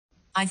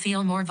I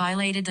feel more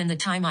violated than the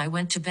time I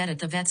went to bed at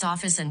the vet's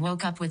office and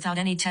woke up without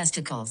any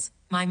testicles.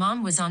 My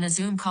mom was on a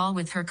Zoom call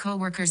with her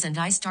coworkers and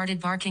I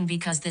started barking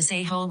because this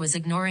a-hole was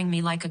ignoring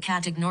me like a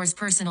cat ignores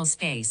personal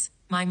space.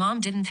 My mom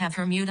didn't have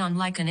her mute on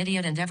like an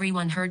idiot and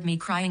everyone heard me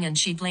crying and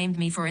she blamed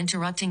me for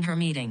interrupting her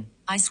meeting.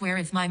 I swear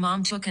if my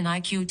mom took an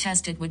IQ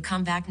test it would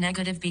come back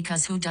negative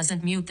because who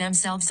doesn't mute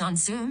themselves on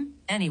Zoom?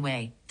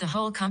 Anyway, the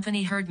whole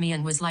company heard me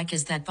and was like,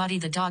 is that Buddy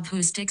the dog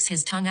who sticks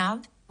his tongue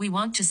out? We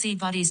want to see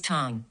Buddy's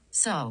tongue.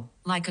 So,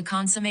 like a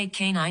consummate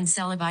canine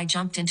celeb I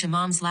jumped into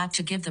mom's lap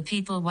to give the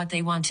people what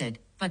they wanted.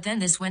 But then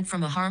this went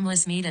from a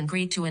harmless meet and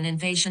greet to an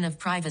invasion of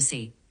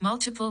privacy.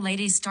 Multiple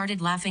ladies started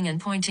laughing and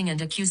pointing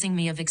and accusing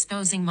me of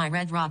exposing my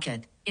red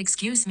rocket.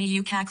 Excuse me,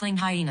 you cackling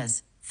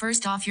hyenas.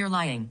 First off, you're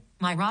lying.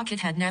 My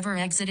rocket had never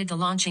exited the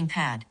launching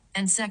pad.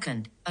 And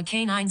second, a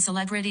canine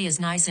celebrity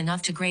is nice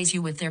enough to graze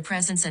you with their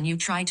presence and you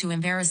try to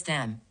embarrass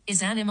them.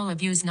 Is animal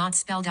abuse not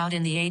spelled out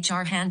in the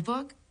HR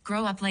handbook?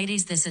 Grow up,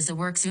 ladies, this is a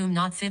work Zoom,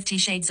 not 50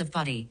 Shades of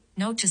Buddy.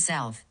 Note to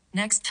self.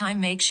 Next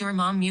time make sure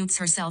mom mutes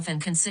herself and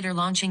consider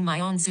launching my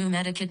own Zoom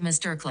etiquette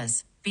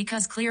masterclass.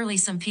 Because clearly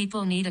some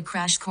people need a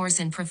crash course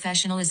in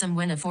professionalism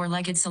when a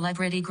four-legged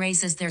celebrity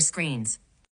graces their screens.